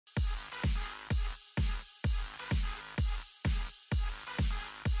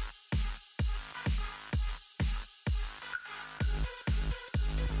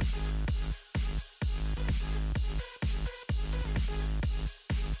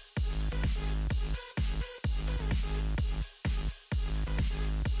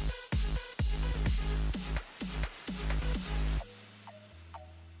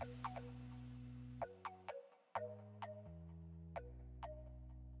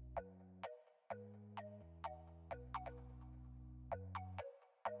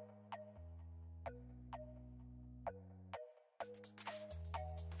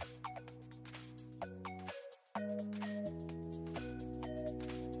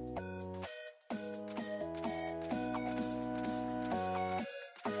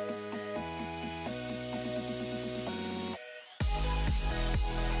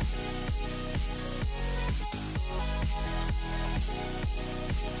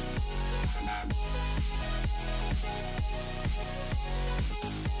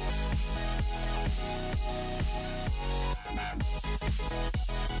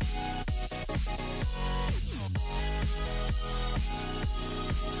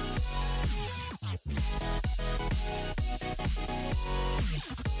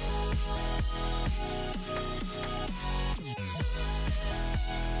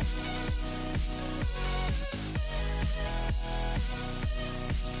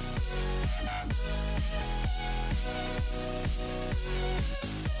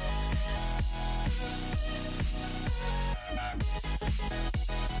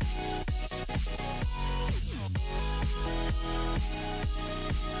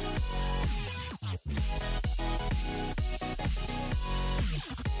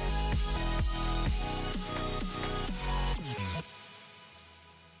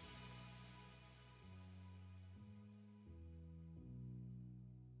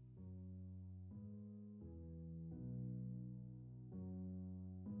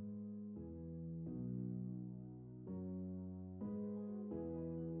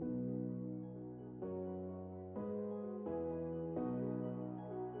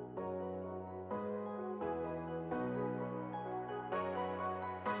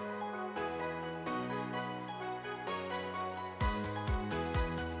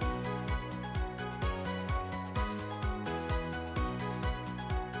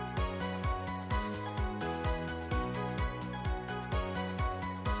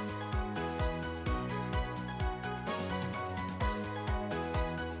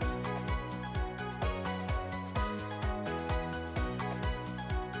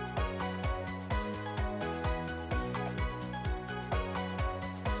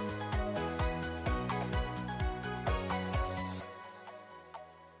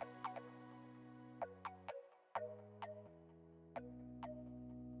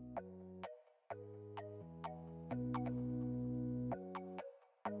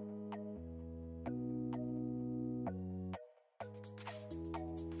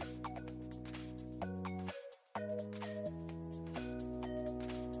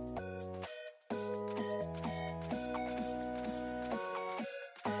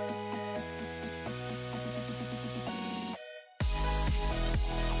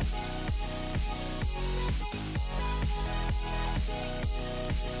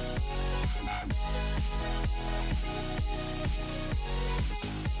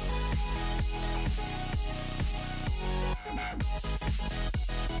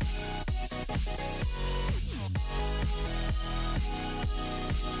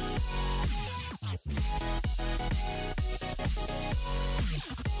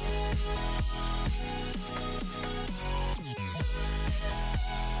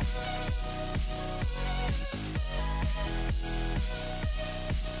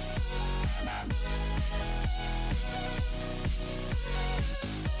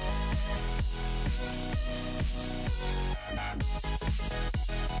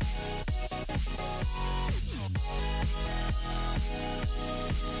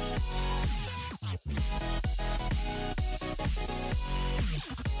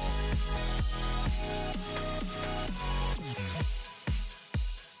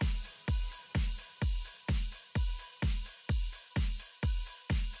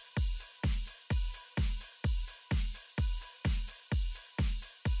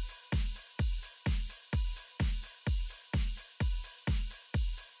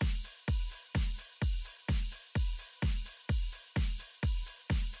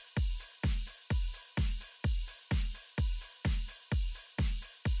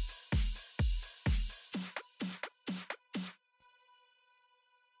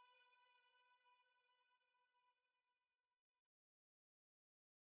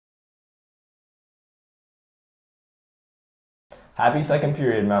Happy second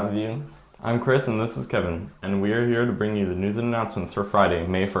period, Mountain View. I'm Chris and this is Kevin, and we are here to bring you the news and announcements for Friday,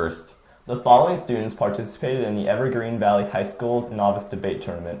 May 1st. The following students participated in the Evergreen Valley High School Novice Debate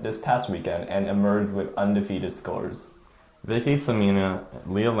Tournament this past weekend and emerged with undefeated scores. Vicky Samina,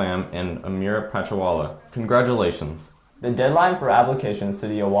 Leah Lamb, and Amira Pachawala. Congratulations! The deadline for applications to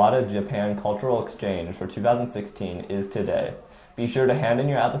the Owada Japan Cultural Exchange for 2016 is today. Be sure to hand in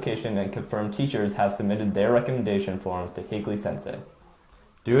your application and confirm teachers have submitted their recommendation forms to Higley Sensei.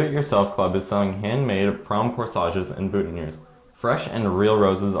 Do-It-Yourself Club is selling handmade prom corsages and boutonnieres. Fresh and real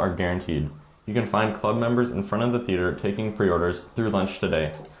roses are guaranteed. You can find club members in front of the theater taking pre-orders through lunch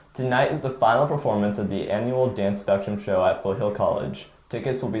today. Tonight is the final performance of the annual Dance Spectrum show at Foothill College.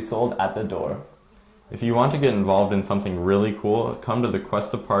 Tickets will be sold at the door. If you want to get involved in something really cool, come to the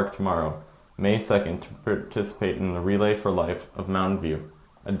Cuesta Park tomorrow, May 2nd, to participate in the Relay for Life of Mountain View,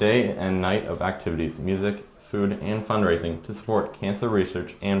 a day and night of activities, music, food, and fundraising to support cancer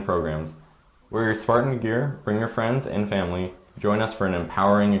research and programs. Wear your Spartan gear, bring your friends and family, join us for an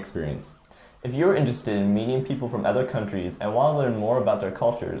empowering experience. If you are interested in meeting people from other countries and want to learn more about their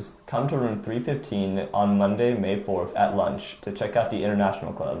cultures, come to room 315 on Monday, May 4th at lunch to check out the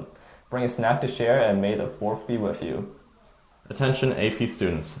International Club. Bring a snack to share and may the 4th be with you. Attention AP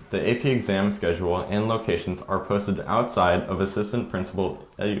students. The AP exam schedule and locations are posted outside of Assistant Principal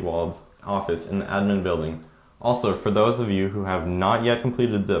Eddie Wald's office in the admin building. Also, for those of you who have not yet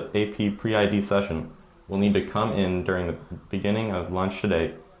completed the AP pre-ID session, will need to come in during the beginning of lunch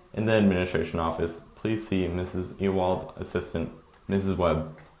today in the administration office. Please see Mrs. Ewald, Assistant Mrs.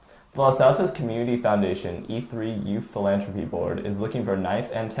 Webb. The Los Altos Community Foundation E3 Youth Philanthropy Board is looking for 9th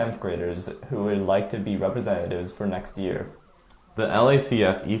and 10th graders who would like to be representatives for next year. The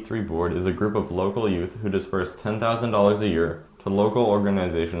LACF E3 Board is a group of local youth who disperse $10,000 a year to local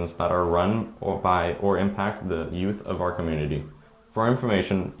organizations that are run by or impact the youth of our community. For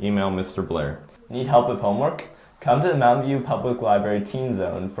information, email Mr. Blair. Need help with homework? Come to the Mountain View Public Library Teen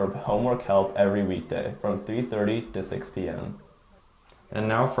Zone for homework help every weekday from 3:30 to 6 p.m. And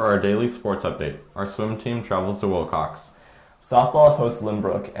now for our daily sports update. Our swim team travels to Wilcox. Softball hosts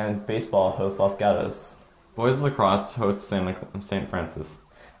Limbrook and baseball hosts Los Gatos. Boys lacrosse hosts St. Francis.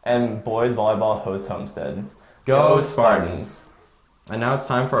 And boys volleyball hosts Homestead. Go Spartans! And now it's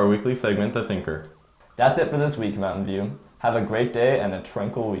time for our weekly segment, The Thinker. That's it for this week, Mountain View. Have a great day and a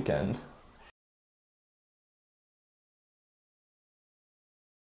tranquil weekend.